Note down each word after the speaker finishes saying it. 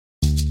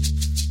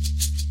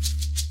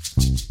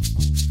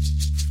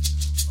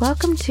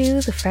Welcome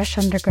to The Fresh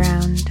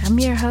Underground. I'm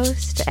your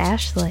host,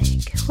 Ash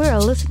Lake. We're a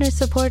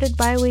listener-supported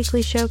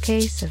bi-weekly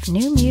showcase of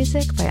new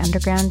music by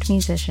underground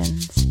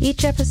musicians.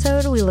 Each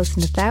episode, we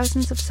listen to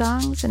thousands of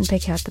songs and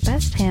pick out the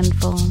best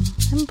handful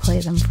and play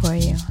them for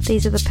you.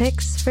 These are the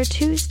picks for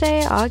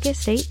Tuesday,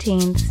 August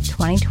 18th,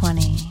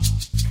 2020.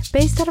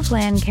 Based out of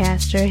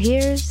Lancaster,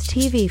 here's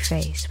TV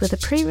Face with a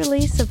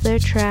pre-release of their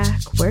track,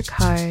 Work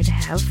Hard,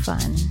 Have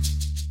Fun.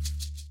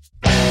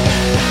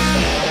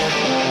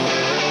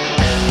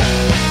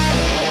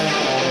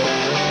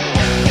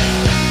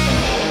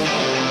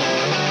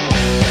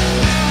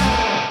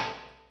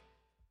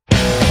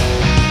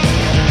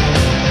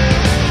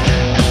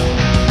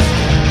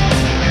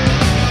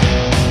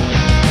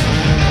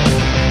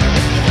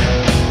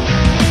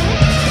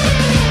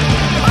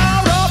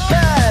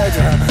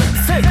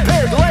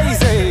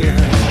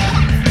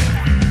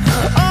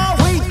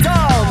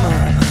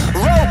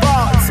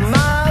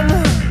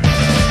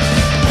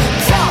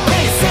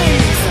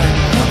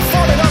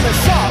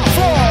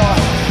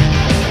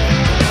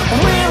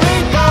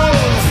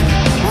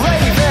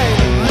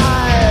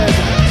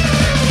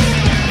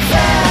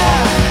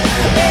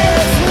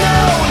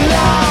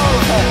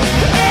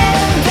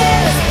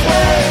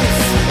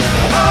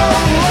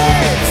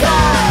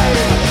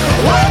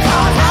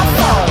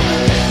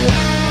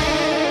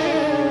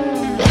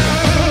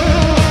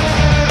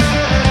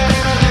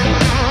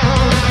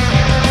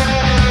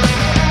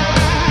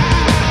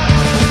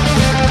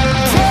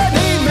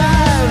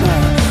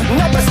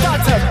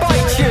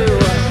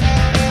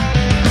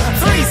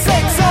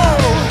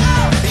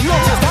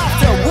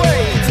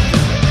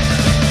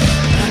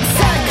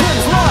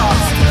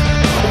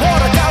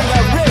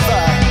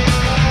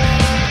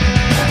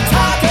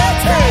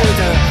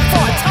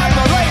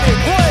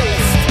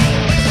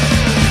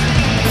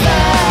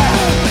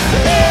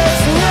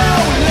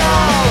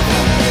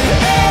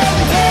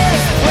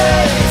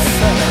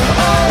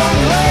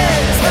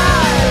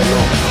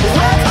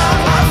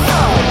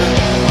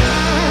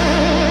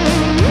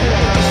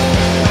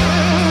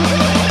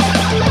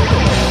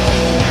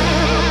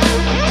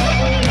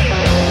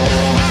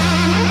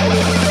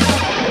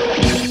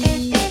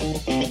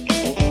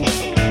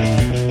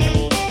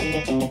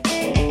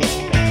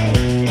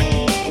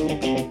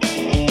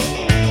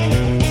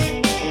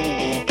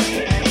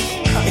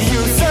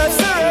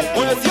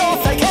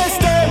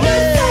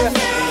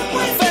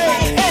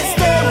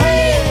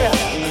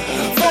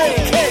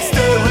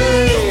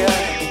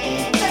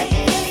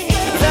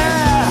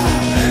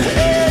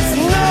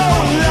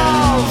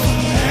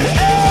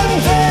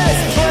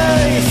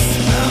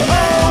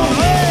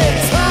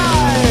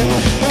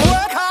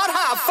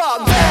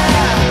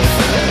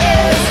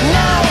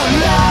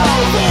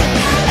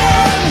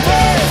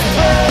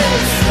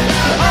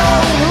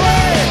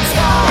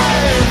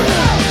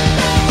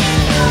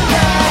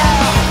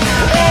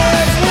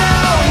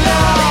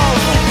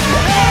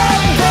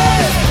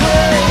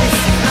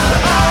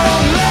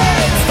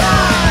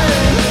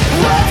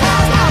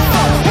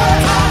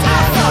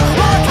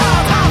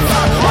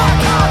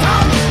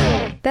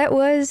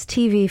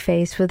 TV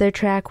Face with their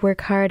track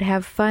Work Hard,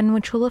 Have Fun,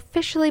 which will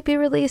officially be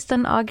released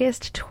on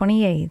August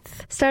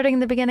 28th. Starting in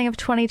the beginning of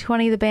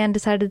 2020, the band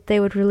decided they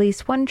would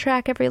release one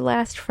track every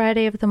last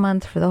Friday of the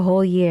month for the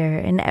whole year,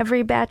 and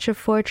every batch of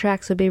 4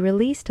 tracks would be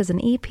released as an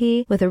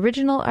EP with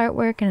original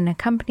artwork and an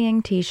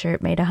accompanying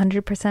t-shirt made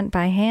 100%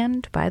 by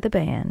hand by the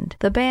band.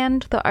 The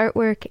band, the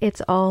artwork,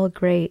 it's all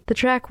great. The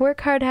track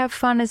Work Hard, Have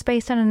Fun is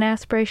based on an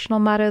aspirational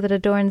motto that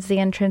adorns the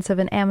entrance of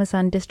an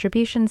Amazon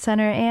distribution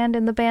center, and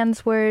in the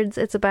band's words,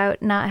 it's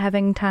about not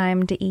having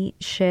time to eat,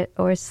 shit,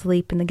 or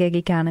sleep in the gig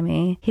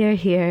economy. Hear,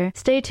 hear.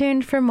 Stay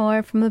tuned for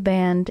more from the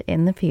band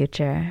in the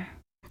future.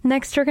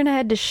 Next, we're gonna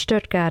head to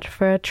Stuttgart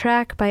for a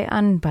track by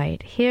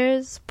Unbite.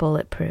 Here's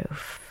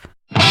Bulletproof.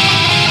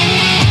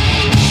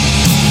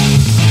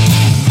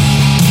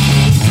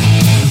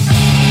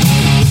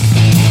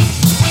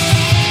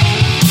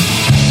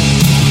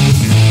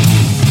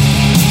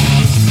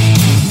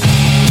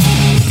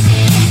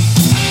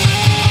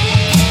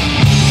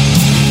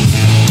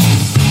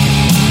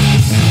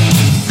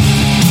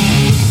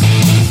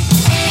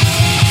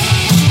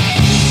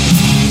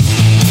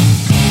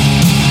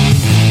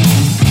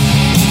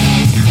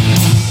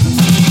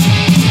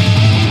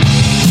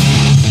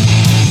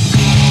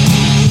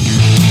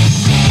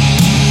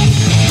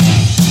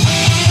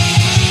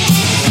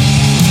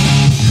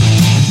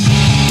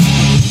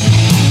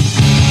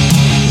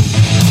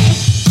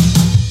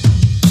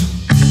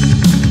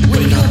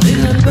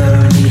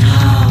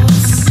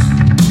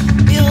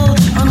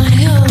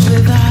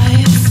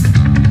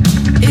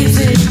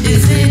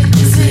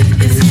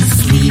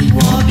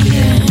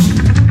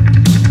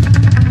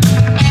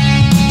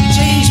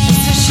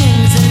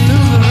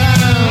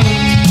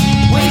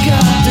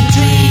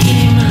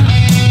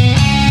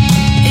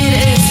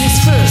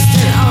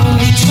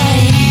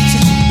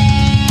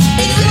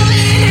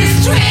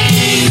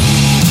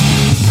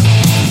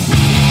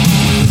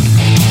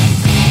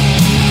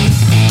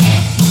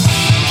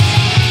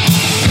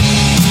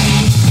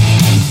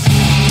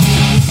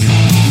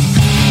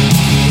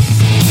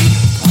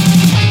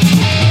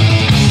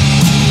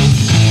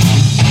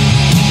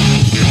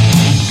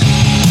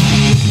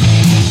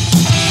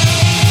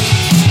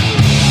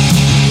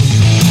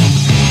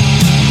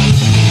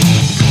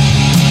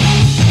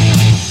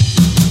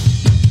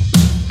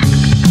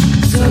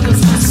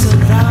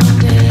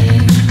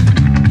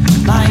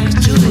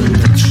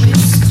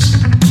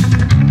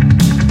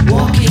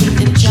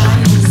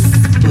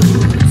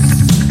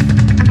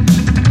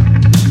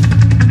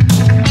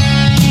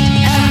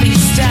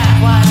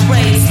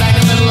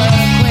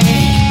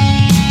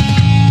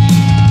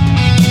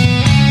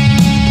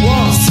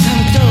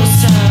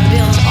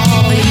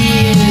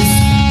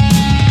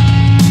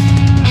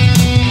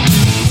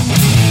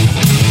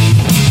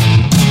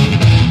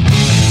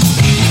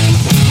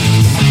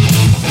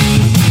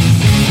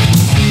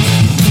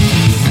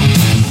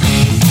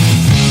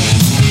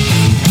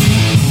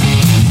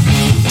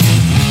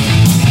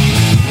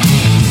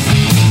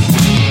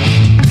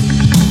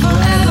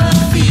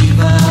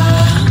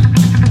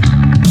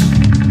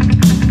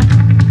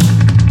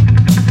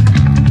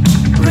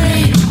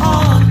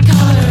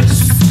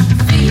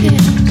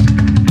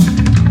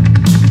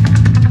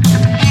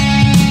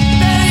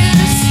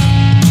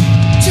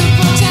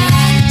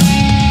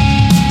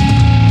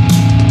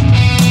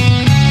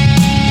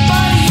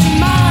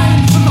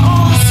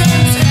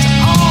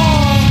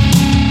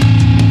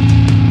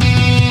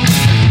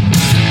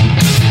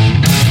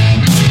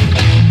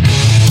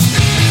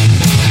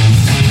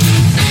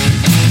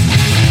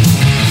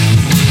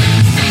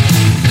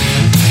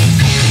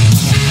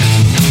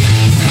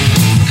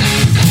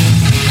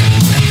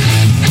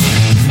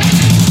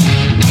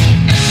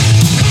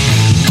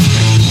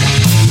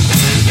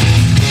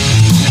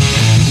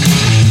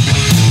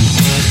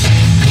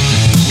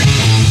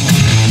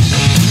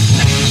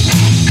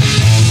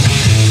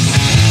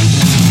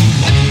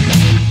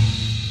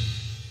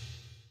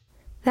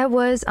 That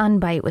was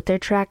Unbite with their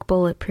track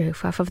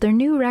Bulletproof off of their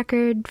new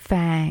record,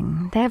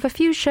 Fang. They have a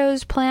few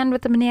shows planned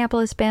with the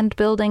Minneapolis band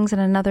Buildings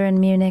and another in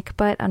Munich,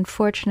 but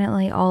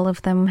unfortunately all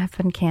of them have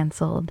been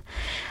canceled.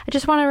 I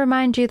just want to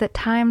remind you that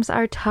times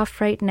are tough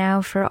right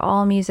now for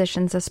all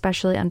musicians,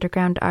 especially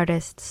underground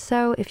artists,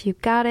 so if you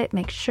got it,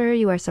 make sure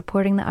you are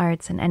supporting the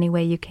arts in any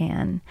way you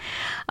can.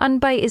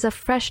 Unbite is a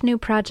fresh new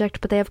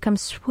project, but they have come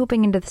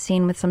swooping into the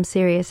scene with some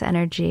serious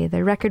energy.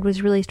 Their record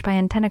was released by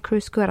Antena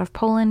Krusku out of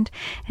Poland,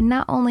 and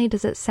not only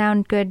does it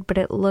sound good, but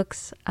it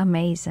looks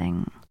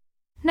amazing.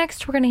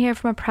 Next, we're going to hear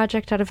from a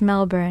project out of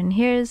Melbourne.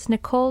 Here's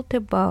Nicole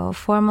Thibault,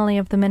 formerly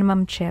of the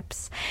Minimum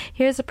Chips.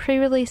 Here's a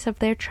pre-release of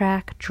their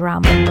track,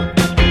 Drama.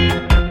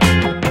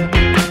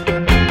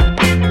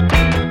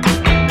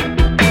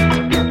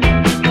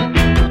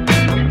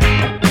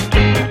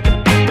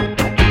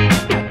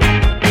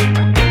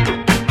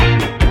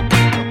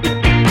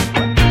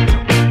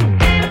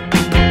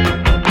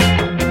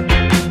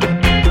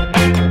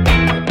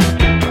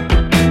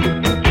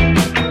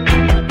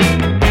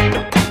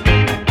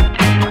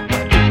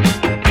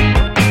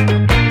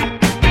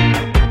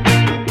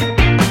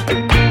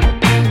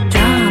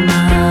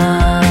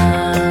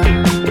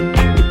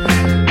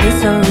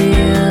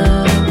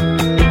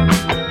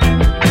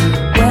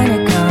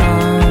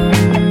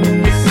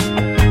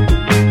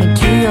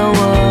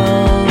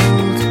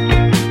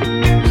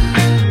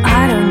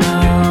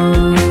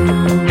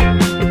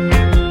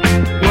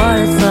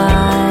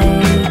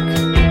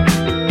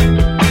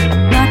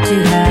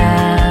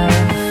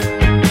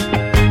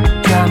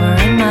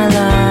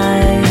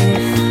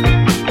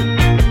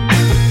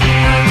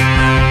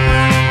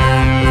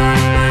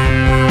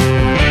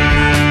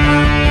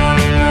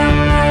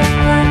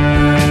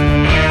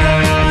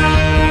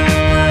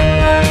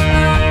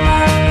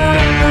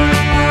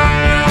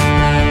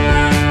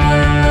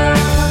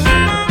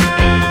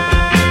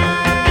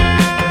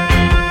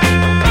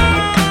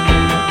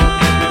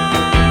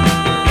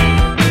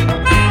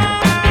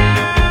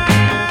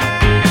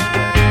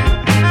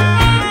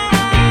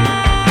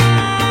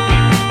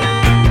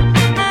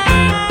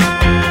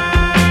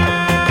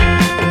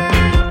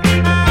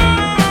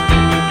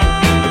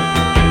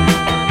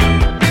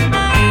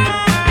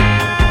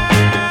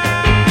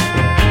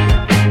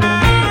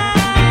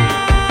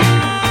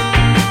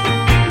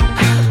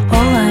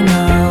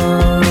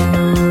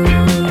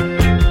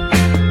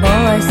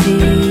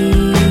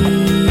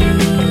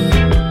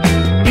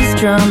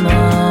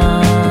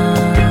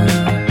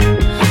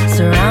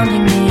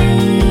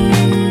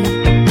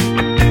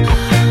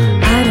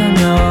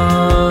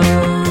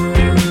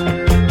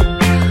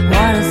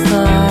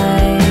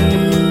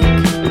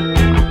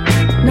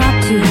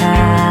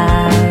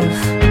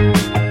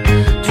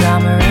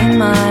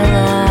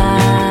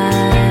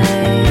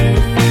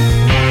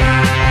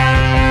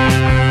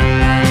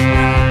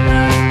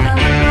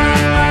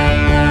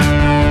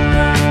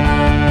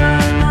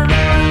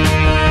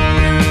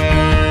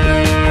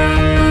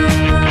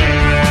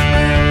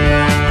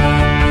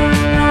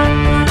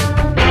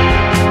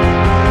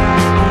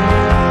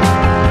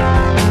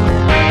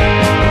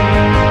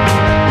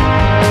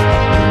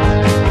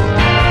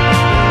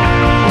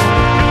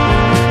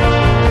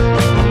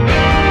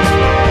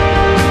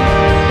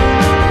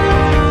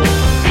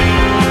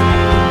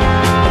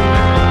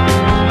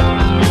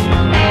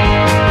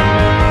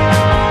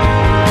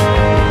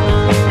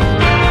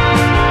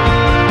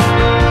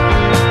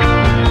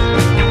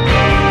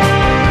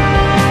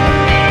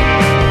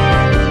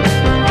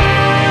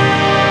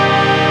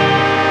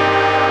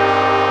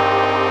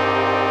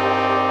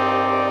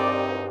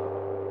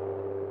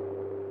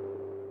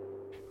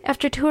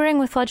 After touring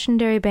with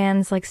legendary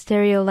bands like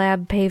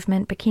Stereolab,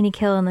 Pavement, Bikini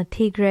Kill, and the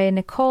Tigre,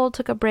 Nicole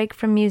took a break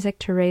from music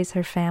to raise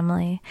her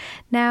family.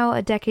 Now,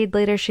 a decade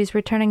later, she's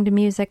returning to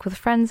music with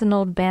friends and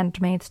old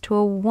bandmates to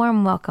a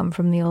warm welcome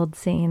from the old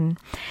scene.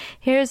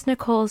 Here's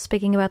Nicole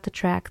speaking about the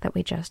track that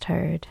we just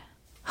heard.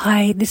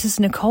 Hi, this is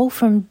Nicole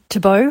from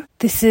Thibault.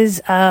 This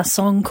is a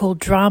song called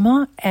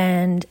Drama,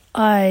 and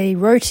I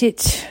wrote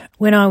it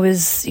when I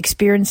was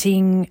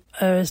experiencing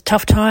a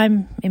tough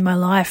time in my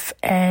life,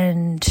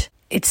 and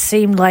it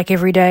seemed like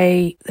every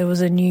day there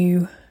was a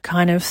new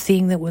kind of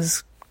thing that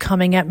was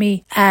coming at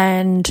me,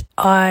 and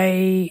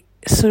I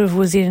sort of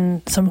was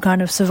in some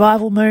kind of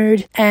survival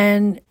mode,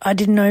 and I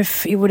didn't know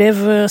if it would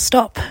ever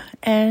stop,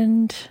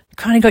 and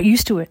kind of got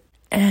used to it.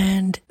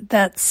 And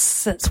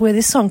that's where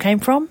this song came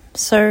from.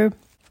 So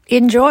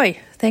enjoy.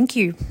 Thank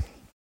you.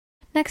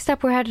 Next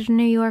up, we're headed to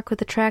New York with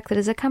a track that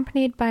is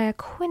accompanied by a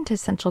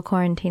quintessential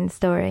quarantine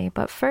story.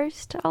 But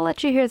first, I'll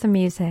let you hear the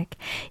music.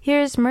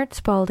 Here's Mert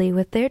Spaldi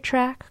with their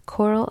track,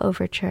 Choral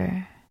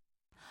Overture.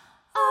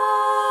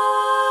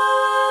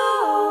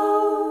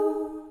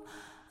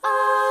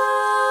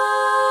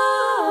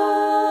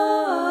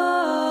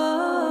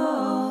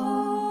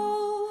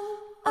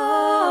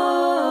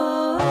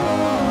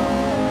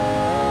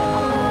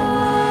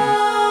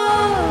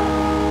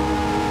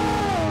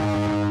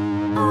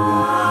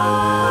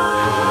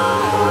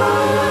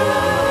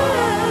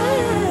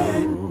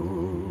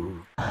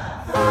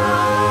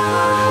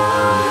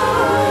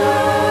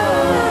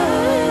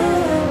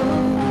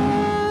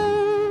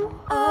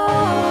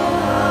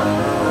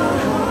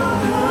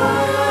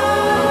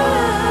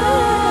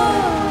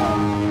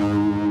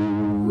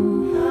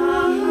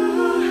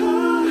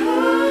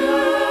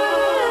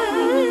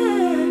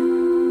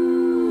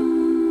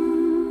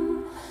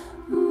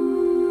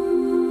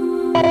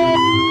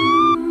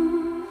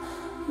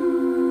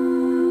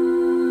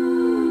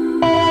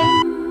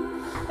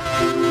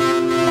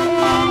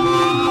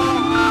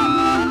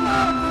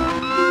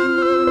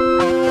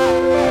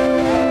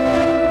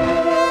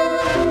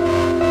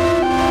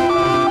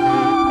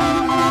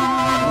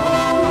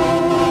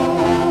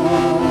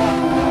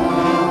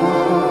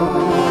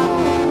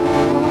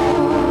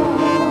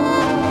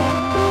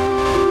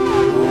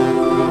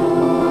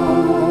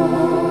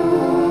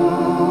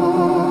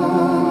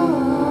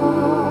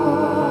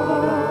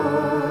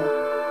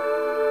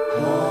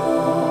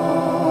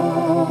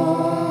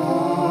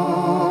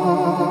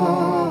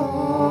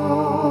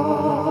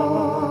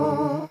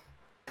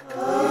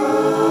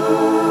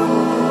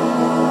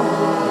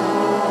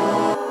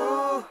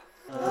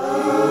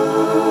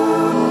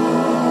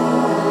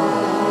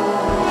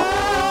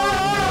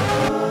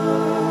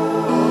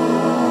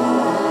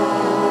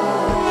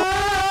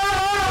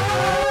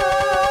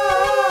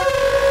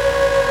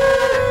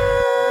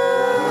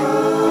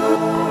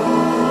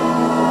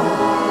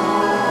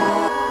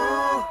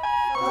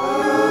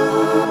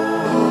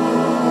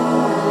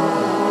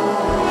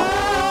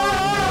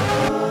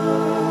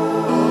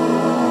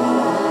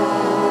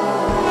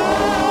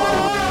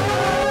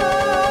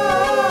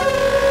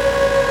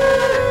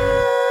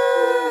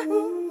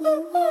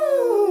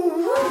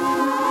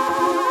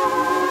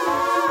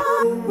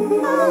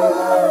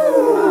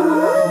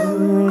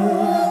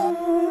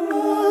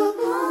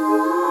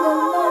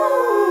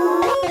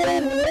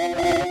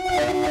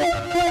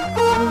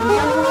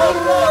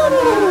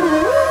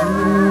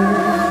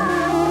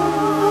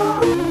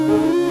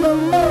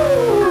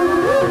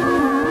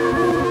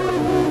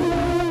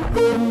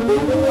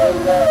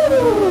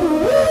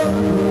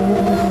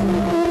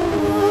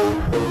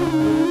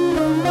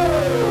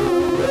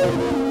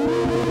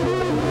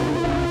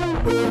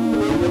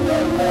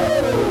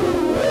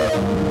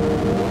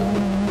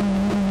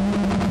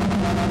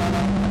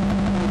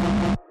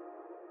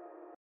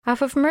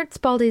 Off of Mert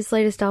Spalding's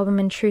latest album,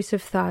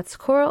 Intrusive Thoughts,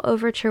 Choral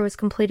Overture was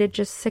completed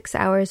just 6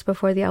 hours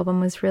before the album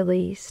was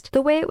released.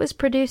 The way it was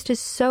produced is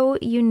so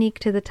unique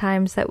to the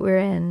times that we're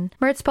in.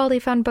 Mert Spalding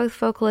found both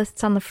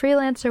vocalists on the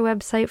freelancer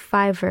website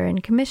Fiverr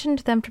and commissioned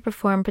them to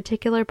perform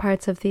particular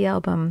parts of the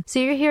album. So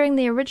you're hearing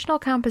the original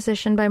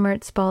composition by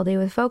Mert Spalding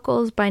with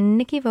vocals by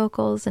Nikki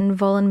Vocals and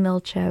Volan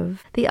Milchev.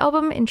 The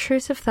album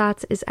Intrusive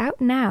Thoughts is out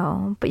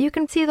now, but you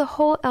can see the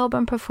whole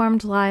album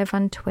performed live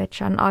on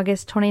Twitch on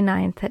August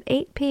 29th at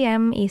 8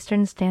 p.m.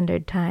 Eastern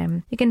Standard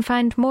Time. You can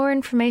find more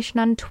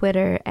information on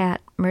Twitter at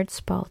Mert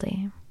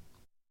Spalding.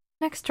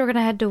 Next, we're going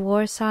to head to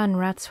Warsaw and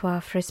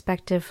Wrocław,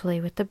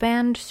 respectively, with the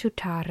band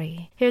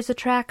Sutari. Here's a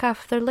track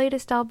off their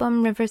latest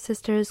album, River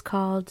Sisters,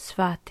 called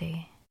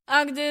Swaty.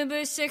 A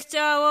gdyby się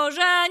chciało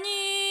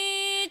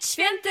żenić,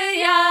 święty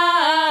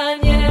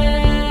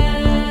Janie,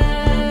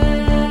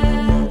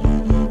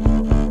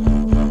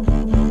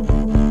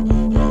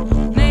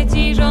 my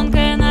ci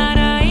żonkę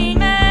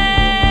narajmy,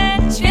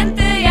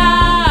 święty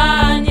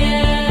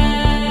Janie,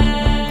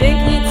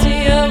 pięknie ci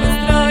ją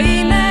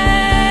wystroimy,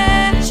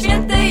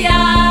 święty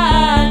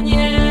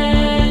Janie,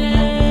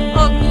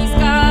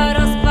 ogniska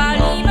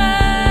rozpalimy,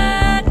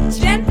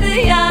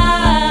 święty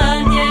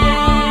Janie.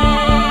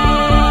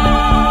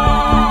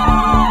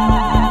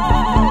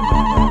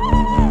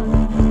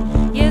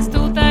 Jest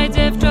tutaj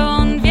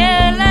dziewcząt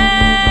wiele,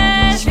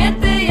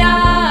 święty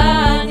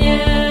Janie,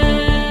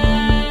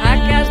 a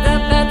każda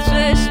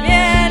patrzy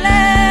śmiele,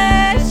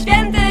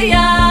 święty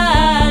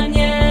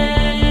Janie,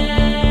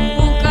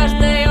 u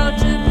każdej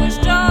oczy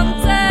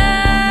błyszczące,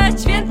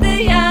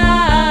 święty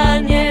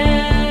Janie,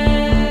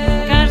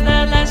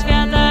 każda dla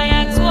świata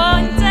jak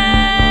słońce,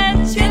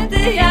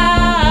 święty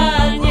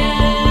Janie.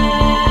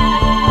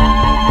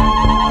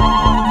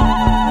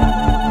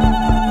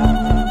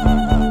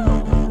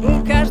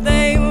 U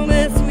każdej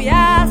umysł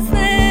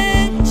jasny,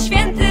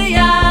 święty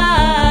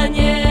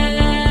Janie,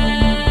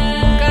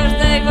 u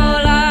każdej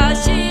wola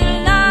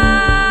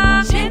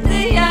silna,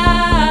 święty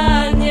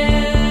Janie,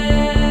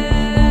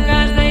 u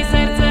każdej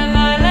serce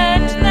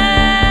waleczne,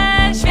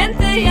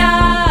 święty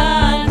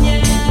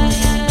Janie.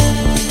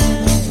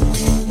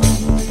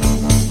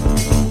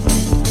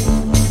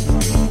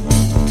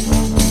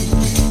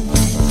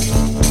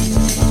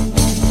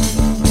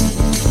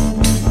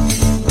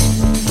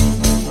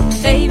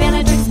 Tej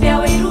wianeczek z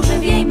białej róży,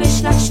 w jej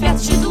myślach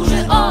świat się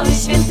duży, oj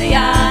święty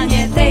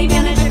Janie. Tej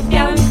wianeczek w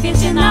białym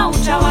kwiecie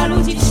nauczała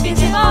ludzi w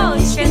świecie, oj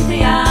święty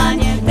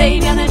Janie.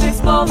 Tej wianeczek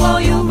z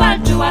poboju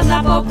walczyła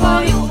dla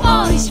pokoju,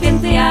 oj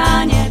święty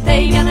Janie.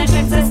 Tej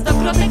wianeczek ze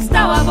stokrotek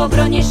stała w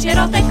obronie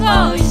sierotek,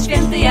 oj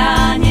święty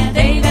Janie.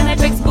 Tej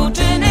wianeczek z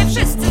buczyny,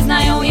 wszyscy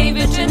znają jej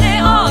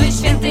wyczyny, oj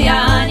święty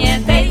Janie.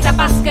 Tej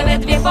zapaskę we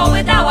dwie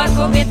poły dała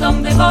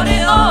kobietom wybory,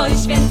 oj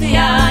święty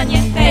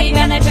Janie. Tej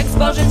wianeczek z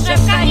boży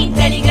drzewka,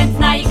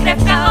 inteligentna i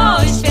krewka,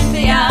 oj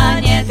święty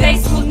Janie. Tej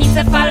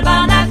spódnicę w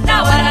falbanach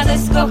dała radość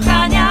z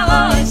kochania,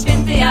 oj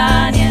święty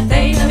Janie.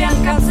 Tej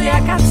dowianka psy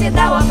akacje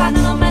dała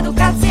pannom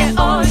edukację,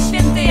 oj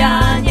święty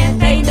Janie.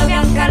 Tej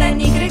dowianka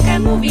lenni grykę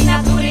mówi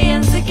natury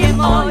językiem,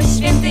 oj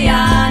święty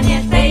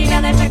Janie. Tej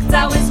wianeczek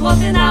cały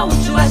złoty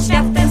nauczyła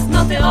świat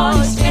tęsknoty, oj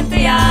święty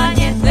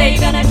Janie. Tej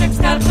wianeczek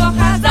z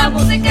Karczocha za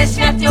muzykę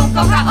świat ją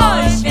kocha,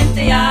 oj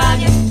święty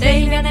Janie.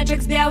 Tej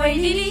wianeczek z białej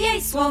lilii,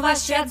 jej słowa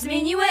świat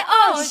zmieniły,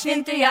 oj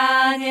święty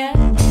Janie.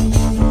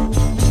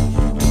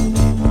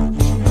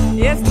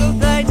 Jest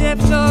tutaj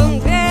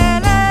dziewcząt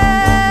wiele,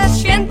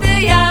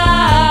 święty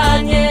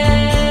Janie.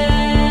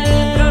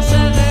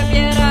 Proszę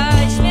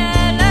wybieraj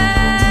śmiele,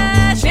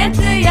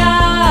 święty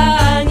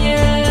Janie.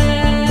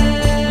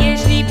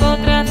 Jeśli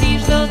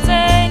potrafisz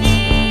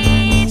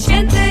docenić,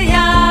 święty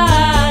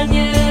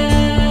Janie.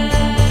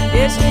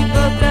 Jeśli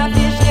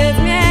potrafisz się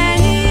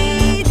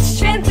zmienić,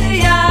 święty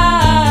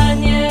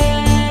Janie.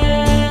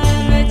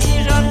 My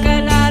ci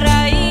żonkę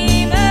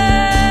naraimy,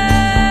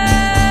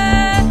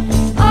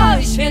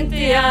 oj święty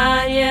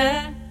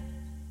Janie.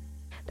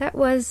 That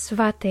was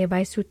Swaty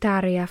by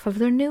Sutari off of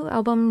their new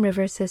album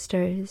River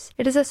Sisters.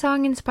 It is a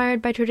song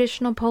inspired by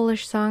traditional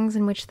Polish songs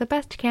in which the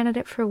best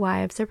candidate for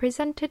wives are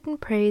presented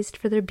and praised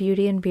for their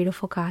beauty and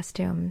beautiful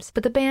costumes.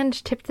 But the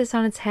band tipped this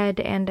on its head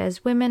and,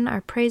 as women,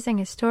 are praising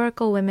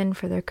historical women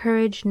for their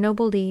courage,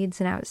 noble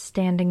deeds, and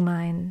outstanding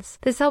minds.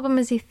 This album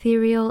is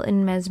ethereal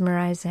and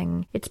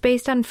mesmerizing. It's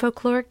based on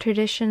folkloric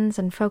traditions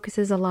and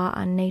focuses a lot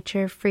on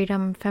nature,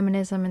 freedom,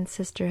 feminism, and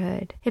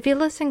sisterhood. If you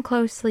listen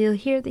closely, you'll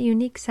hear the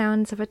unique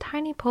sounds of a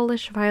tiny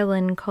Polish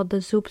violin called the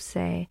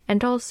zupse,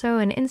 and also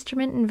an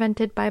instrument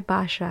invented by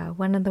Basia,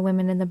 one of the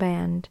women in the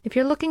band. If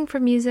you're looking for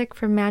music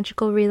for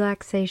magical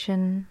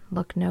relaxation,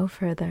 look no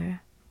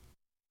further.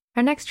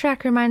 Our next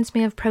track reminds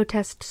me of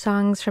protest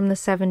songs from the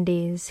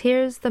 70s.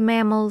 Here's the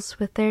Mammals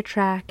with their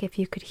track, If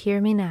You Could Hear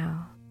Me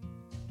Now.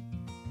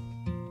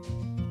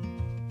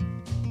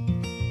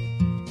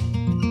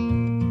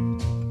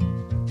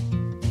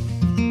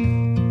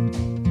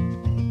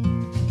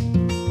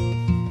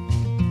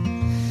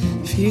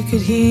 you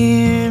could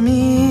hear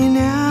me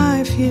now,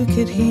 if you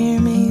could hear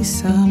me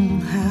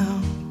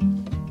somehow,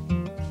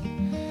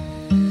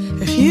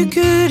 if you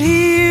could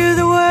hear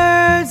the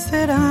words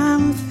that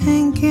I'm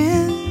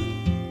thinking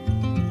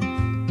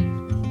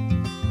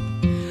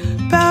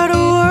about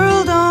a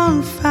world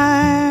on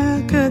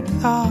fire, good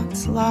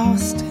thoughts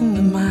lost in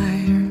the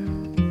mire,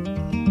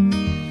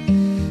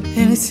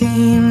 and it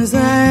seems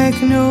like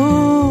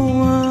no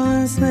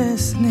one's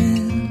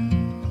listening.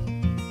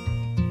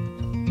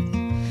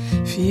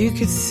 If you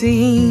could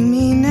see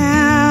me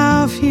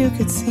now, if you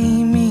could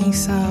see me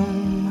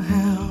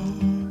somehow,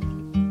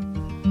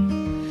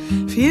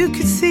 if you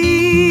could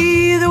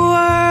see the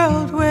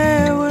world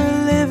where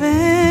we're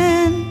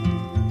living,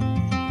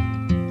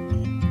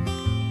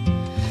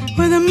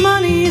 where the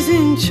money's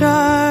in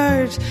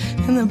charge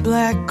and the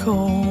black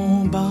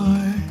coal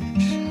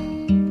barge,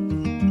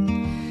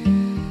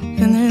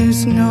 and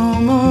there's no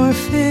more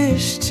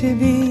fish to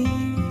be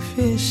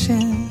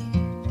fishing.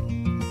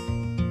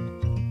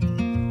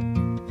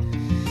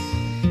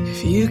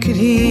 If you could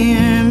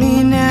hear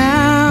me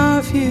now,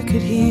 if you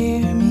could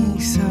hear me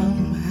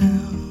somehow,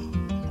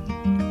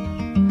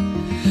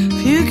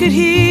 if you could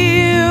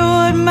hear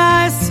what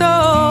my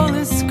soul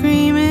is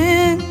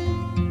screaming,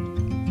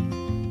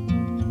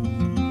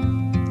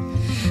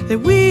 that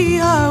we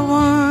are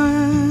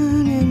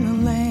one in the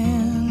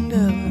land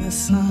of the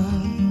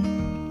sun,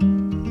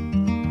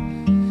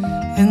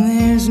 and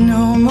there's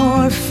no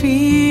more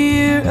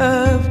fear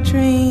of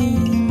dreaming.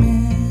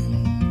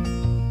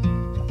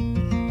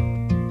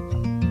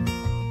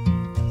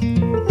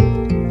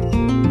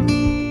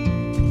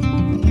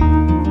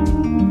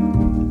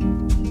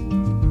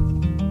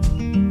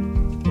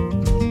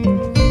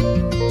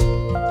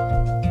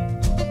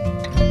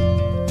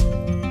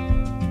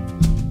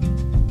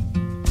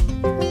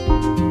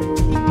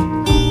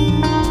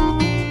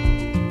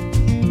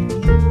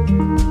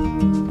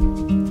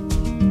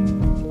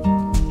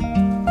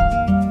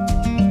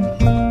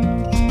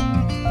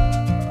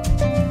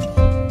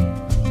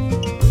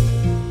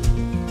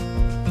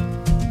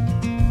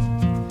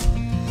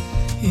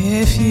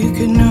 If you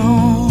could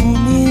know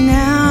me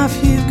now, if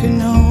you could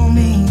know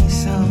me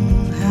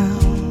somehow,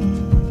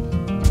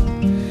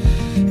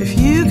 if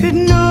you could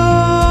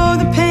know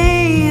the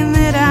pain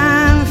that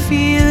I'm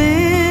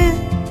feeling,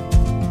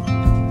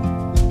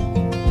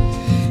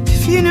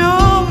 if you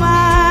know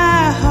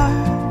my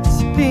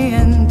heart's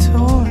being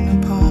torn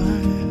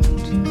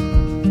apart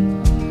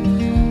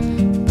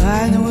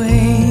by the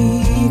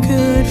way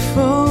good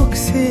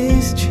folks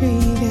is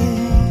treated,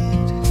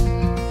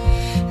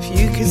 if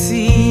you could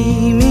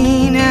see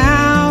me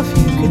now, if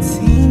you could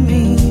see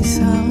me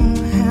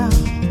somehow,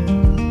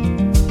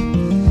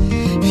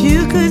 if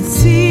you could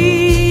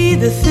see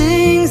the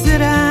things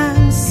that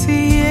I'm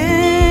seeing,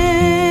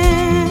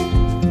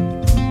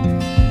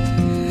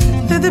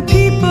 that the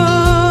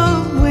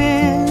people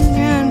win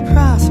and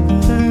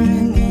prosper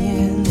in the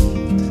end,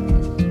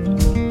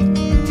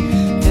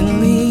 and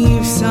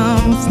leave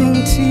something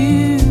to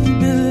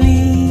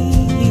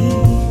believe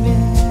in.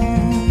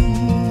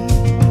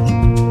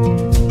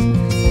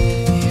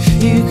 If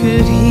you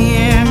could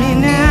hear me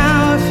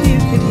now, if you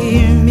could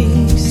hear me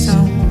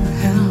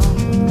somehow,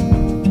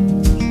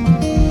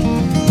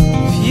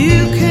 if you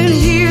could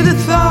hear the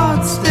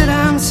thoughts that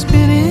I'm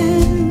spinning,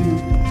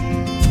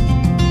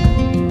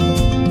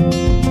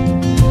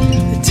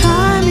 the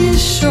time is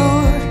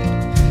short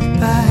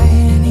by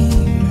any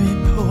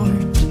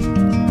report,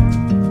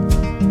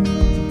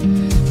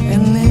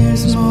 and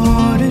there's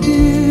more to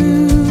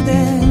do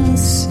than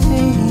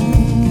singing.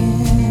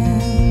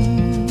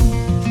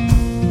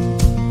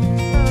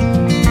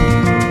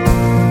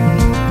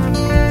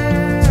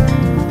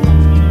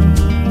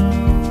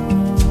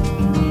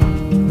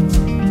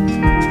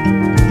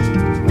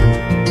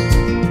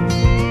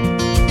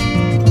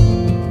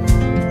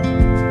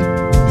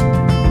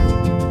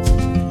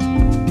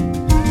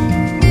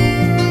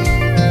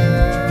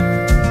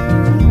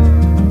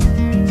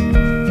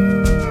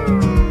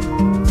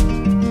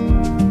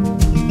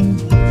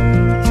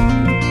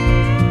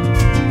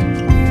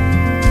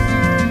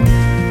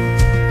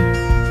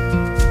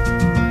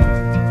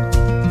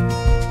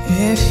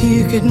 If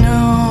you could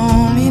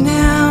know me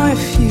now,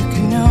 if you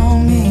could know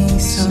me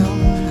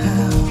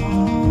somehow,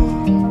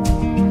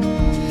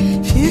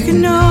 if you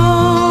could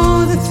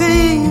know the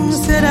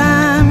things that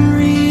I'm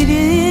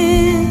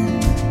reading,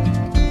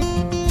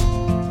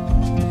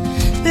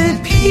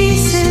 that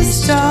peace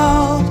is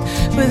stalled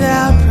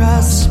without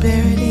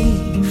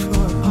prosperity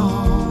for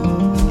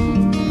all,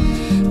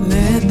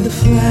 let the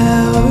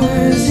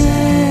flowers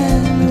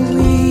and the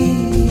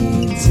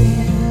weeds in.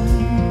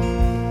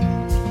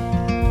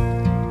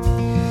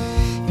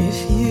 If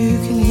you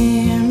can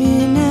hear me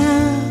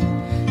now,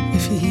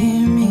 if you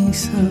hear me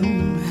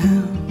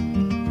somehow,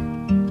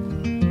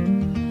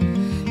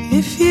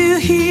 if you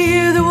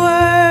hear the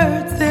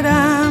words that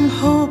I'm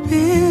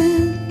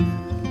hoping,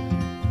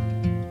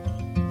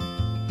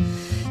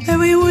 that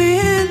we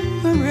win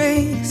the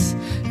race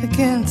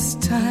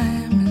against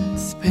time and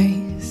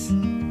space,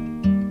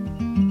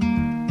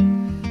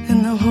 and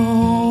the whole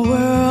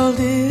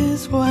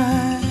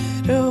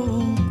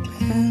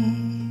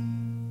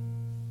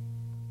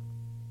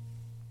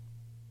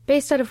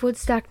First out of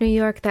Woodstock, New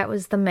York, that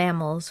was The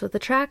Mammals, with a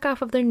track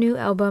off of their new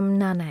album,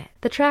 Nanette.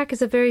 The track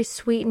is a very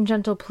sweet and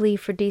gentle plea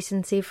for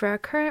decency for our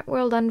current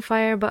world on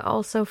fire, but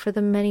also for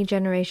the many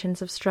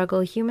generations of struggle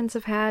humans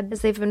have had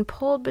as they've been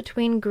pulled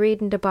between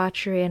greed and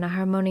debauchery in a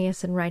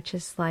harmonious and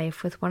righteous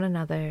life with one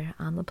another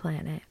on the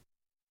planet.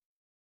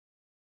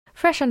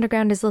 Fresh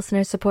Underground is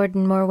listener supported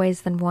in more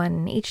ways than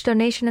one. Each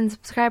donation and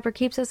subscriber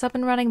keeps us up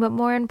and running, but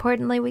more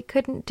importantly, we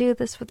couldn't do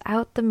this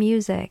without the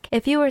music.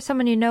 If you or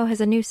someone you know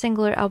has a new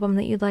single or album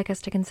that you'd like us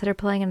to consider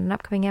playing in an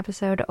upcoming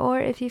episode, or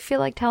if you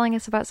feel like telling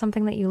us about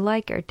something that you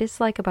like or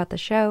dislike about the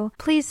show,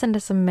 please send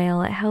us a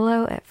mail at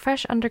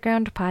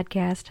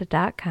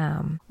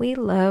hello@freshundergroundpodcast.com. We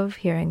love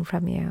hearing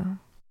from you.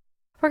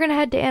 We're going to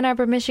head to Ann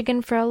Arbor,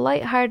 Michigan for a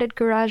light-hearted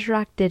garage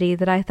rock ditty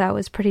that I thought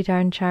was pretty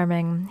darn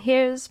charming.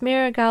 Here's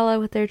Miragala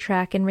with their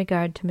track In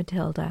Regard to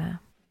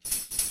Matilda.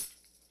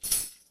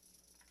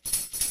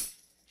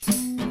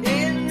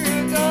 In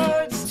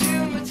regards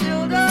to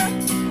Matilda,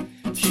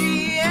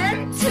 she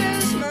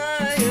enters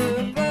my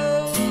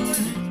abode.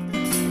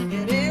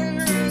 And in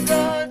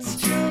regards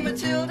to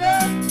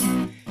Matilda,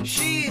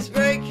 she's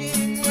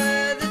breaking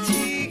where the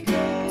tea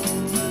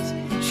goes.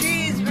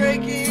 She's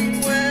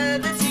breaking where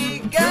the tea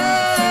goes.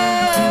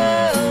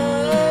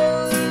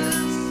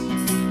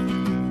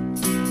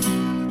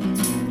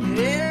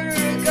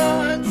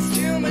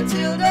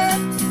 Matilda,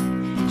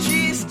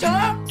 she's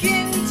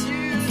talking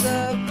to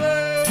the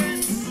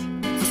birds.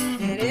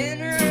 And in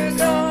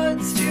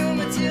regards to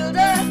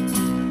Matilda,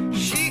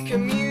 she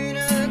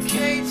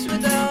communicates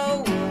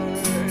without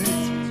words.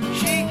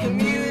 She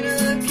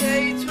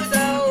communicates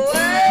without words.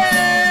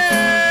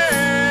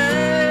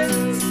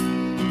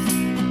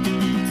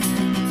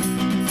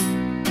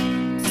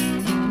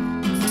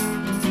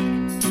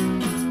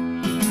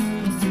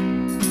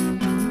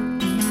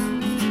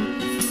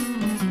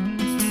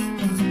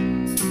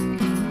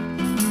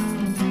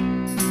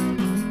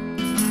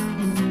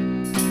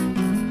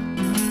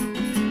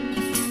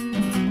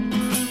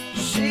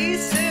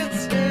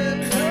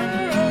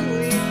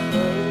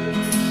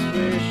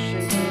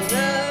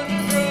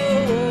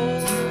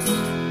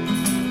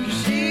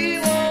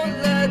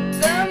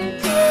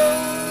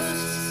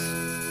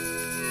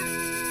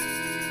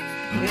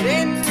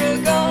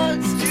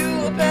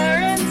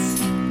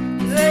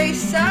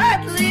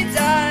 Sadly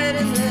died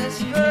in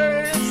this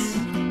verse.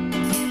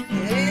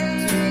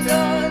 In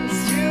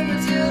regards to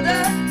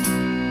Matilda,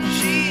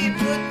 she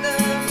put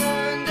them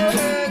under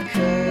her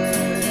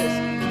curse.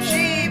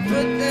 She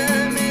put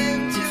them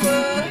into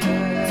a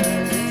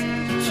hearse.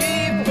 She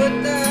put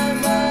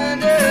them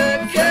under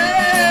her curse.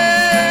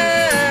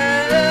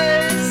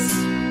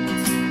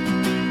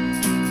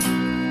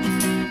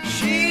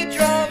 She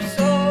drops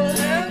all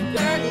her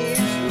pennies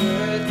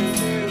worth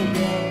into a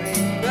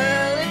glowing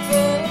belly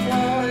full of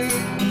wine.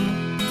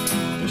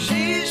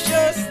 She's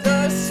just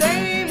the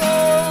same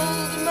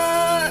old Matilda.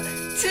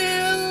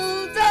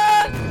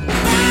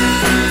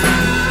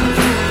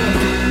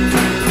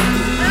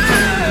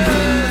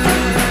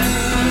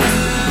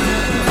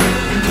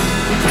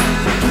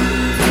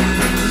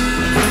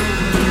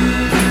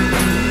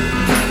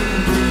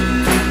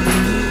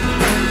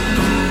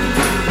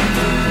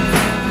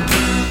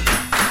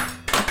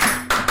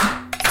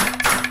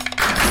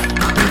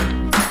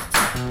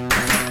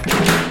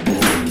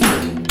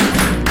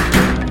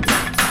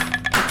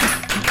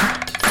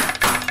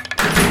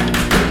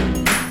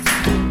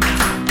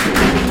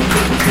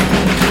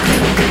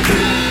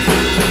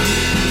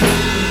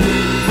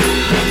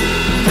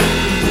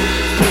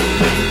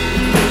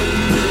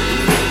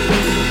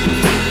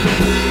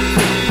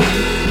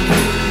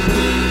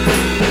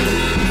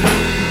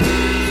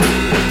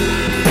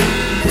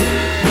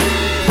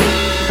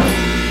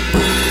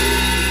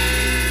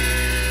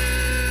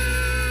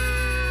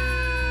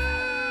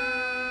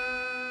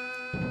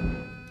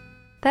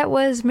 That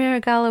was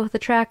Miragala with a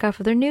track off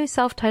of their new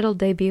self-titled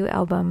debut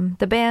album.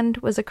 The band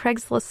was a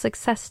Craigslist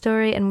success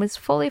story and was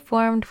fully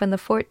formed when the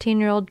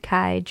 14-year-old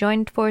Kai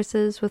joined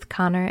forces with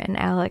Connor and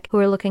Alec, who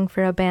were looking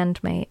for a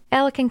bandmate.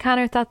 Alec and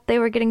Connor thought they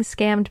were getting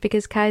scammed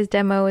because Kai's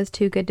demo was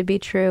too good to be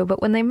true,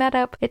 but when they met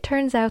up, it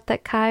turns out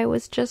that Kai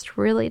was just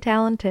really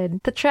talented.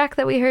 The track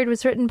that we heard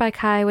was written by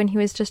Kai when he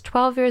was just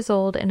 12 years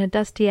old in a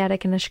dusty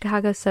attic in a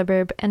Chicago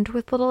suburb, and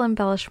with little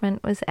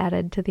embellishment was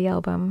added to the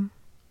album.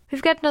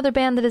 We've got another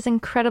band that is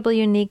incredibly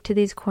unique to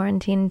these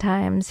quarantine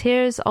times.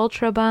 Here's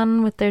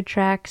Ultraban with their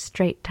track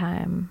Straight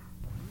Time.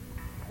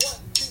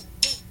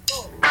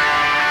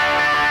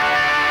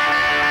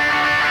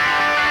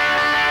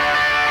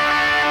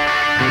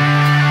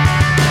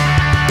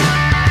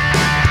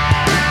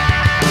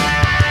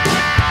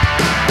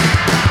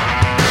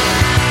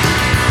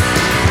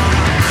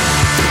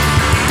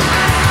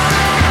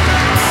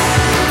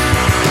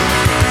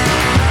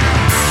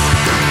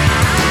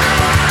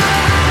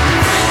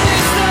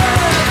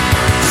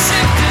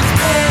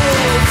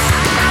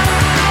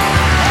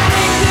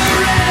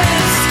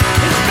 Ignorance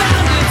is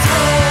bound to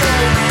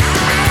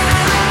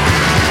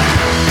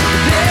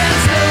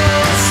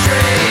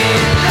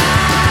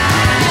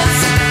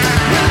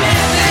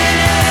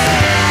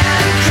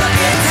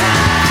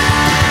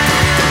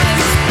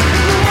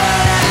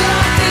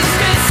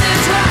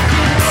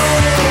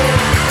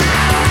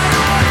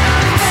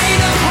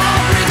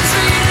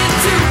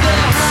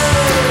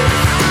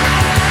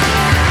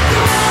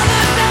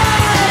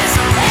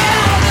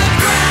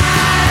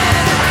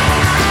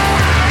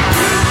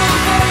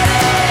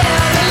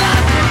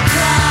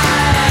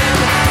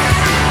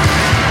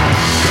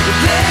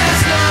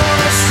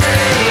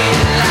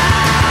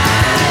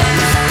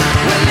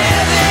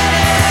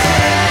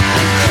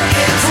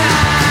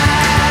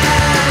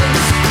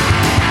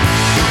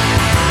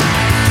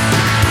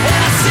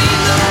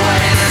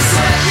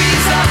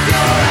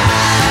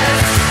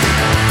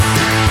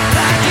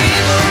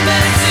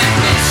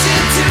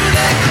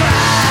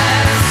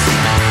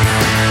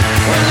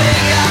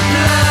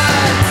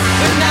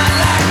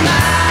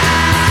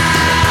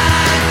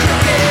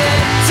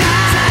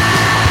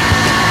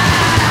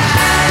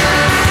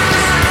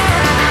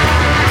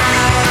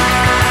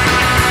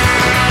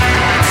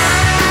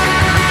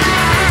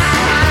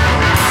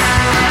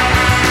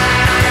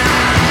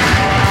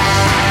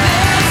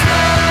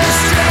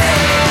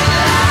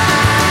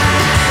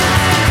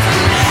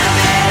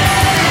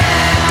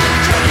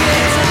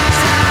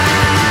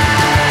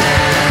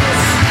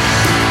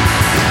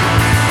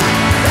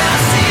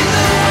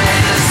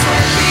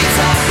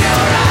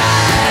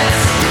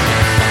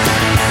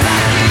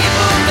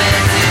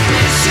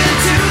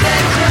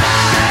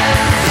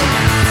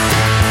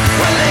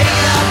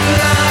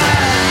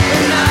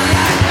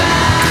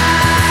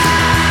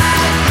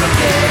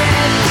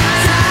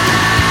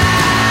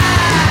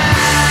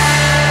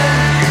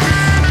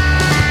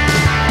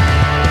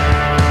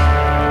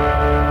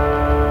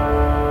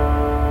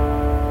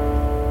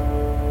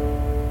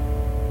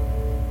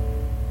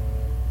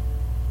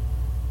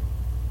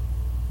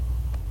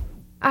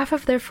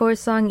off their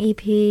 4-song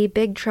EP,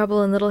 Big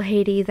Trouble in Little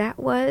Haiti, that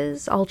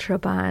was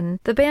Ultraban.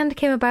 The band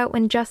came about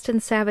when Justin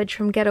Savage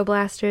from Ghetto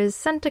Blasters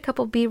sent a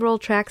couple B-roll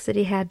tracks that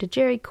he had to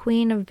Jerry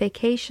Queen of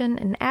Vacation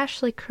and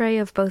Ashley Cray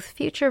of both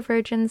Future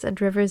Virgins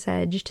and River's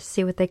Edge to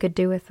see what they could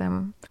do with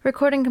them.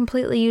 Recording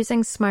completely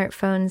using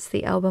smartphones,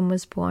 the album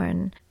was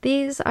born.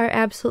 These are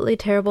absolutely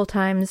terrible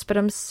times, but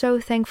I'm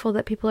so thankful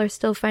that people are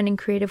still finding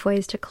creative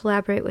ways to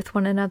collaborate with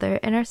one another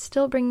and are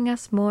still bringing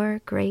us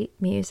more great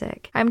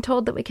music. I'm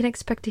told that we can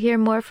expect to hear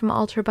more from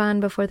Ultraban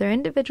before their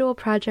individual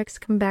projects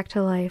come back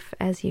to life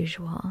as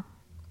usual.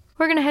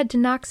 We're going to head to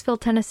Knoxville,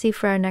 Tennessee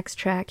for our next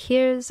track.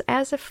 Here's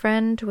As a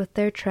Friend with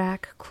their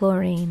track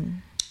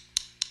Chlorine.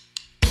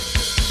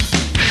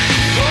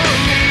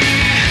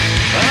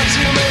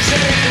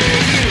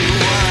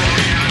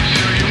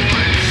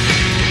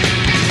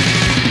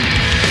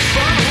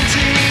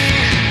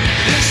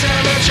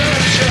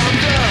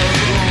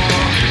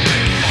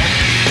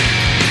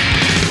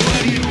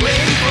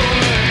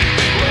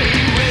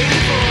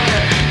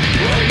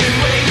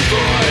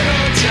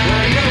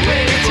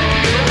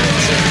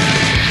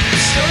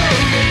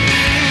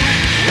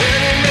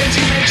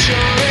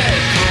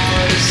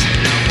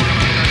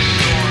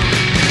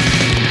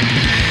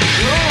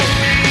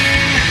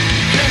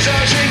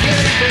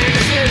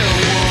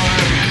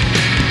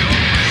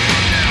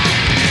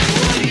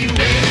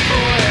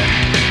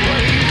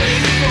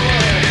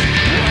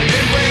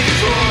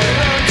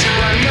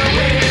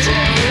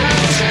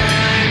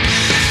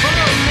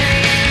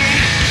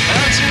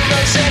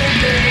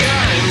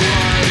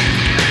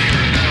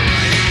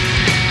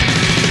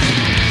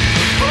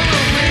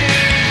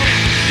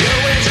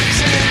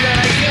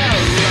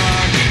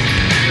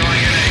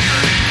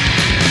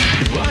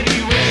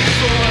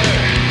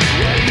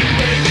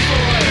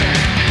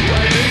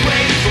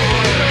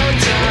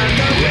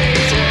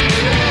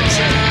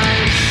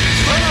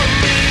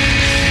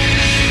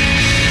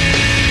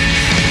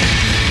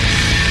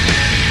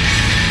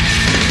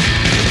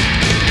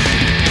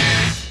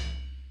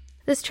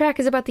 This track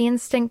is about the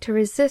instinct to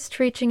resist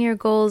reaching your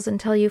goals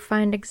until you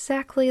find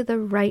exactly the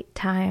right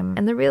time,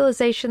 and the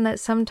realization that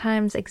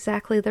sometimes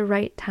exactly the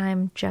right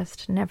time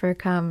just never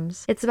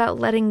comes. It's about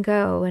letting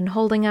go and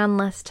holding on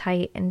less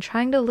tight and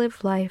trying to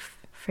live life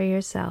for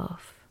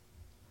yourself.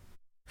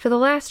 For the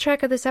last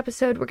track of this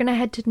episode, we're going to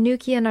head to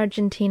Nuki in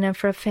Argentina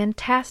for a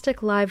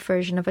fantastic live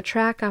version of a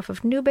track off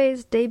of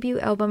Nube's debut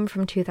album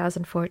from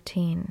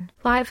 2014.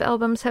 Live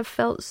albums have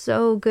felt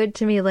so good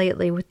to me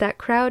lately with that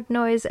crowd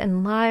noise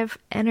and live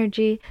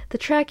energy. The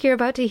track you're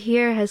about to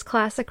hear has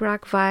classic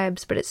rock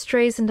vibes, but it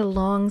strays into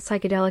long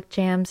psychedelic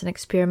jams and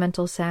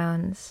experimental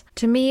sounds.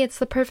 To me, it's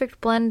the perfect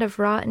blend of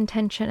raw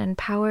intention and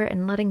power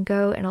and letting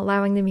go and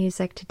allowing the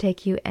music to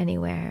take you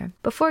anywhere.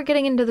 Before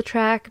getting into the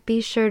track, be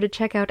sure to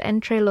check out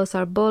Entre los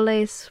Arboles,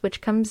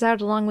 which comes out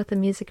along with the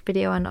music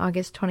video on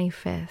August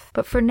 25th.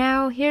 But for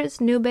now,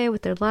 here's Nube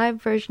with their live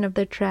version of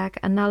their track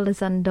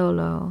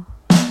Analizandolo.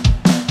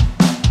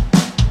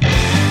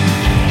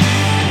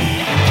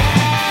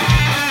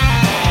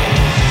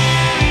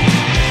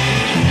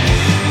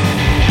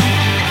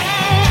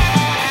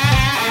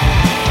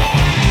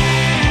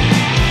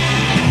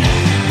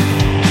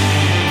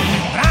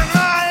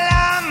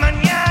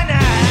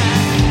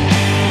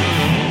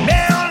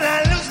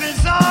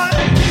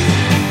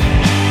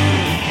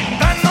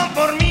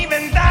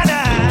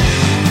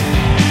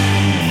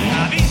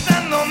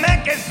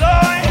 Avisándome que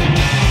soy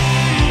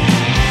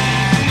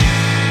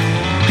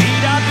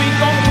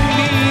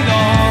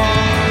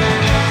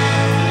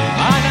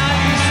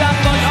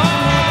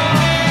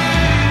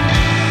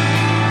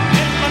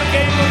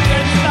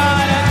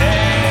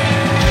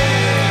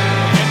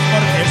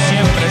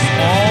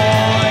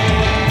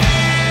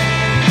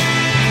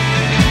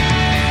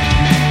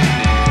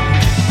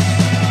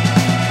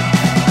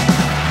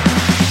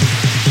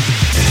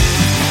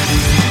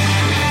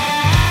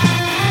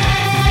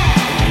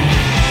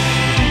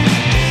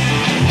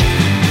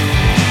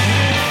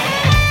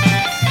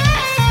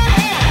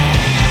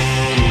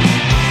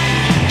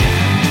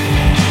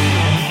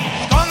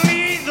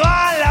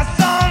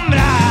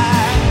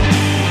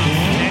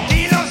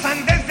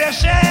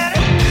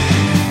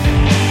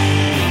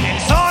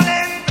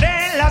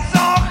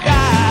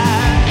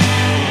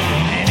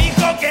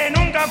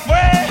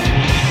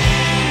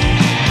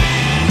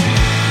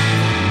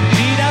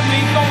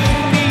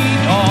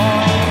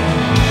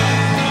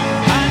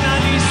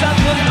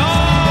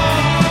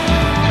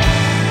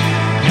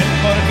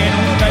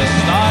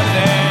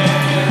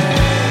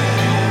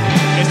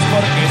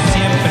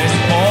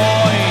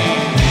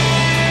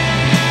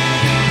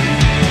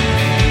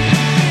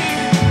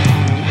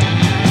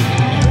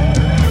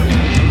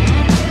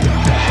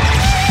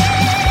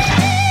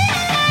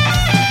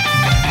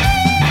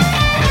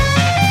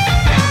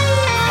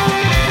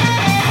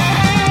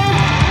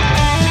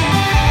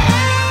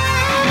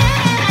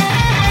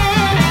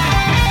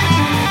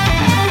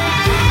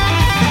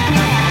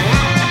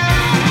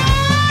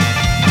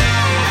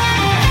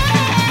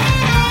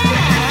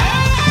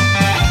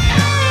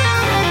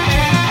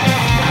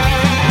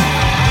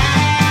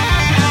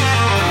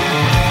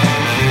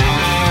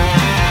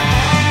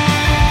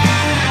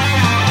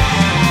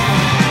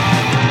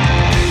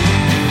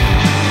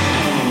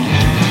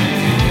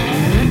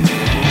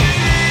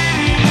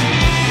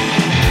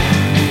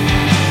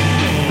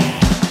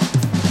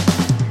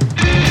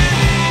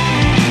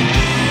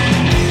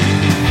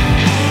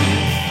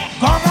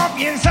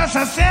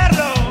piensas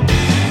hacerlo,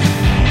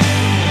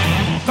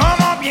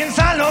 cómo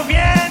piénsalo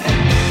bien.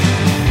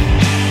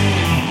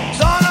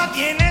 Solo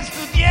tienes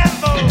tu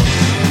tiempo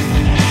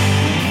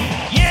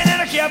y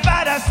energía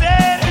para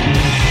hacer.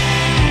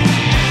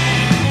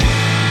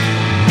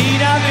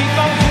 Mirado y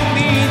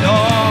confundido,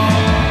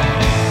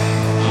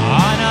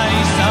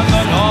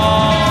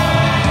 analizándolo.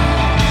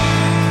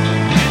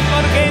 Es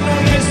porque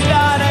nunca es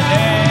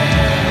tarde,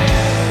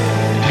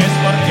 es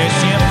porque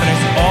siempre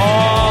es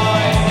hoy.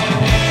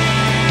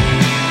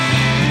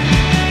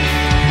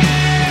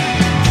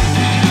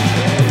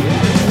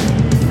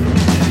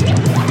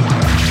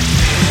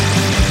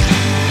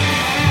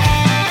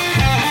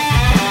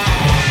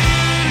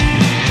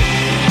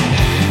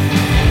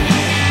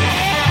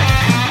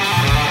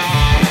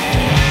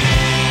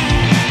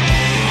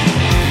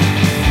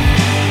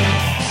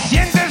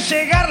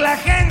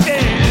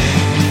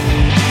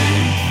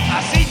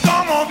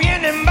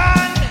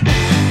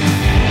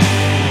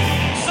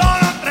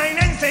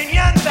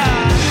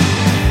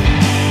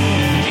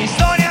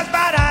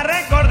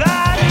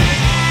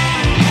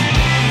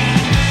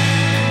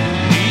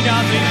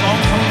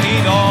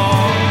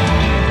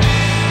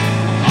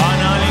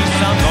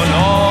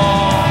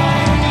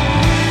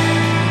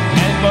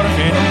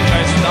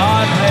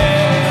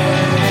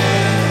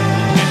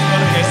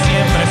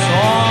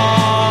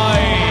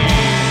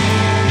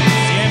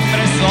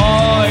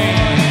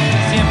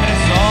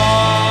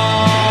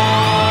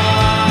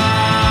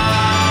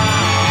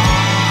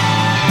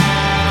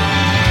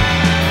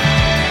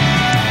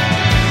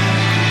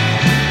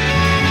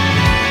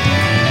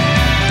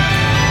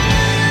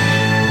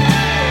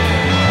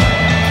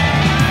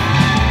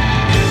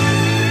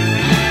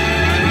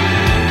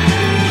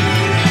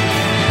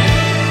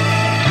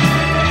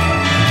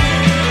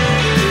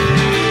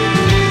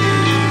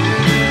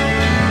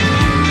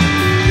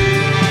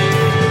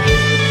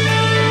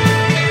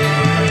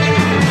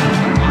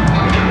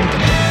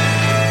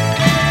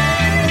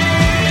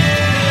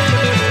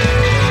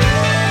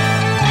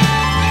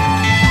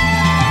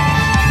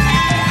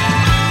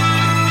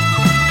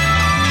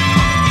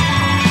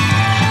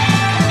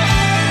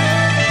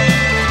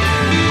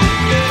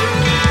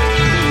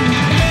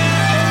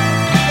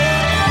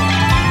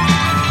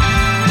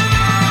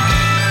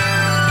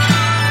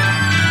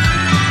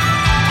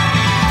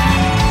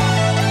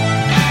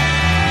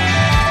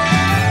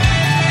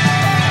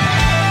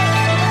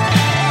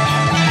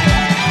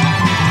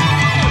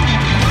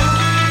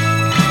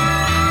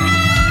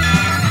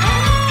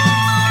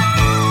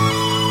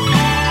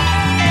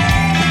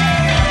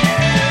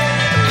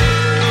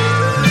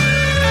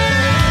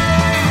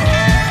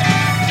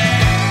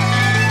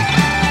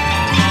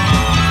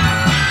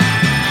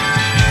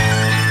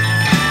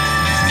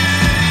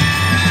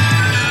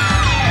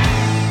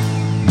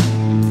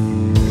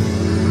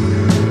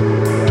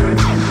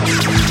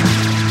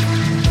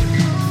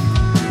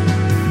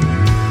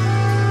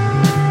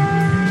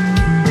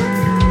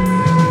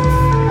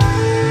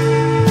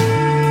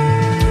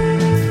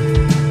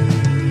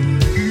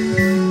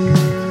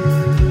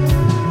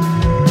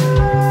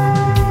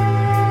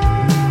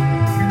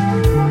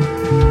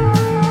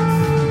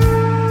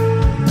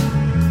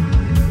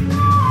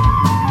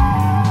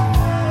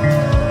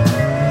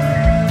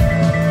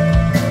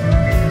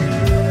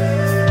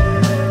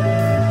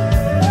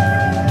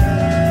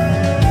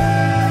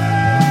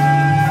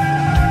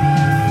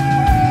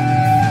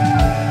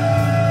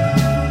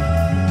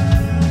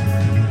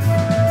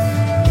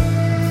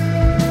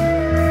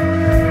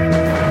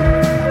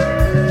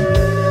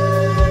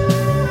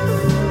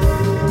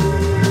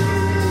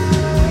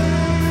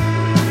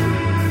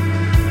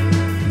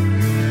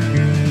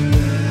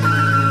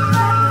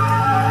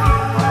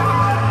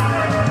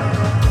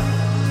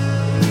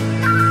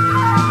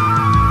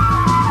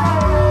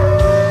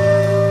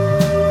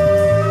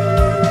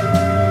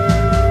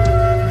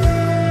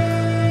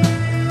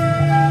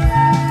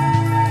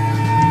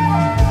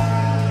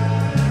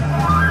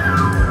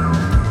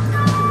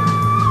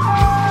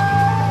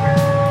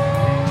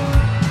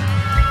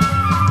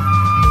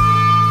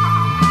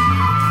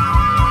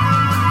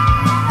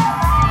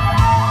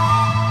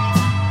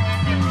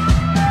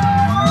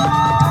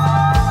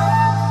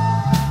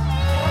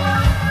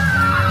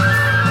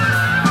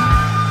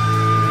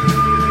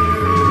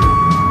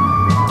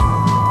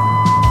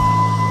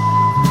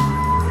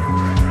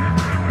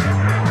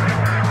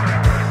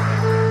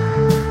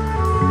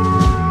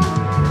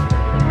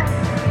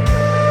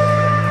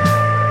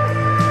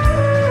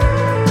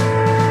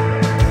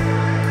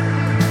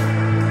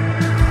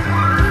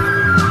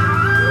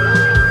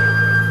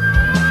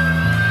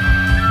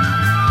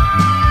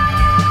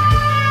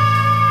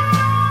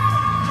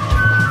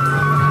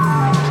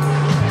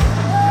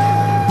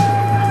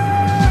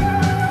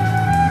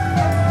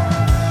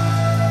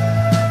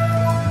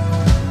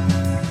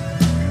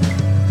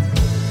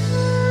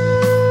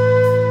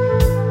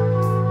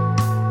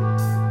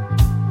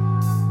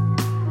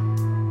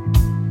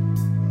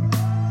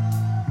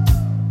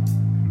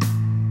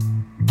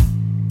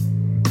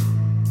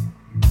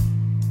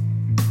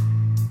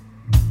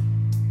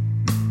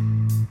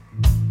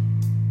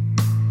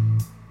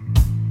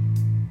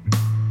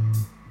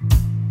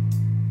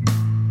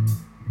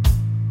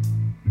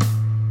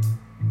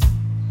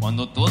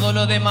 Cuando todo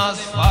lo demás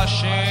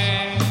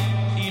falle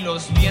y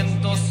los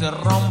vientos se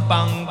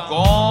rompan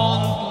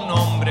con tu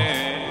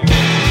nombre.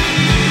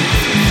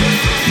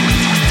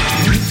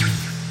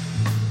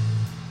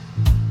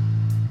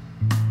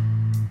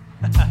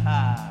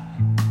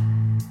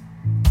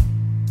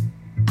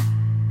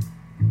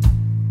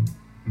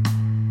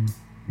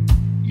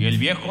 Y el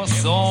viejo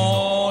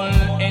sol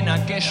en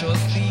aquellos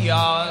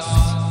días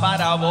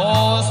para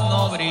vos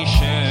no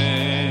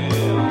brille.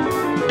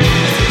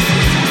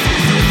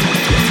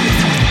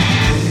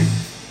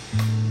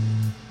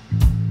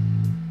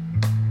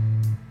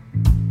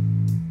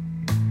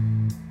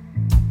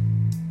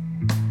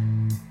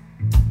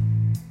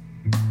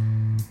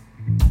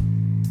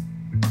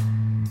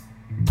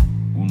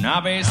 Una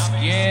vez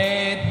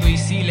quieto y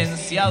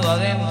silenciado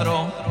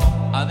adentro,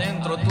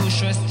 adentro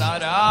tuyo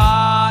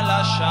estará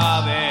la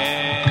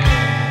llave.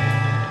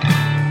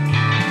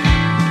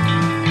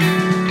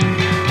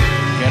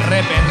 Que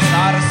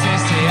repensarse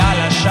sea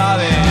la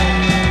llave,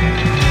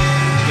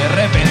 que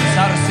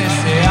repensarse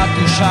sea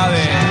tu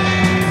llave,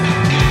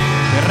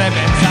 que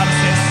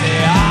repensarse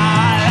sea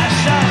la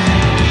llave.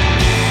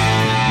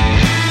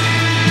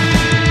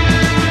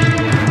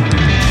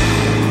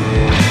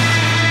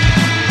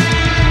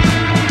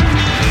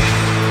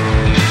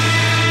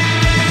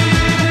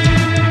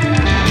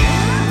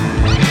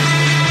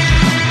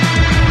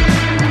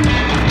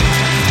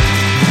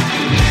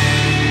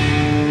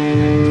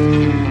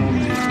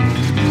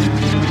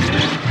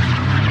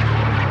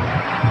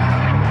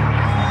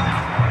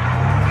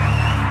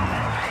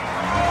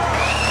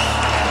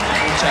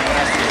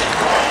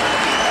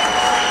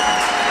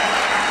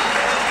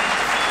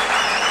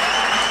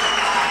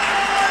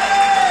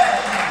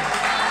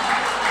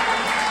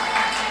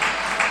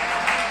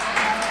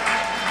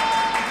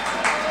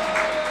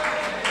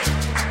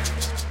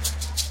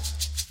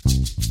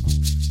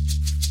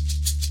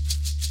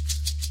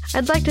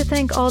 I'd like to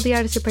thank all the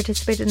artists who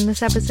participated in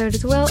this episode,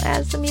 as well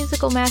as the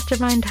musical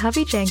mastermind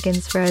Hovey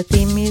Jenkins for our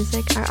theme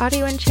music, our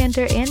audio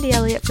enchanter Andy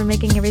Elliott for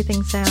making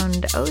everything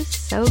sound oh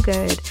so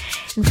good,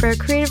 and for our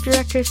creative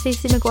director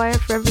Stacey McGuire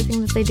for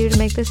everything that they do to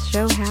make this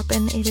show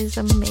happen. It is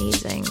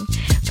amazing.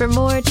 For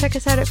more, check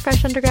us out at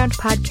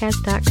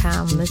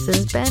freshundergroundpodcast.com. This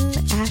has been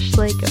Ash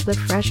Lake of the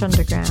Fresh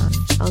Underground.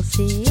 I'll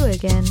see you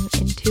again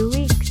in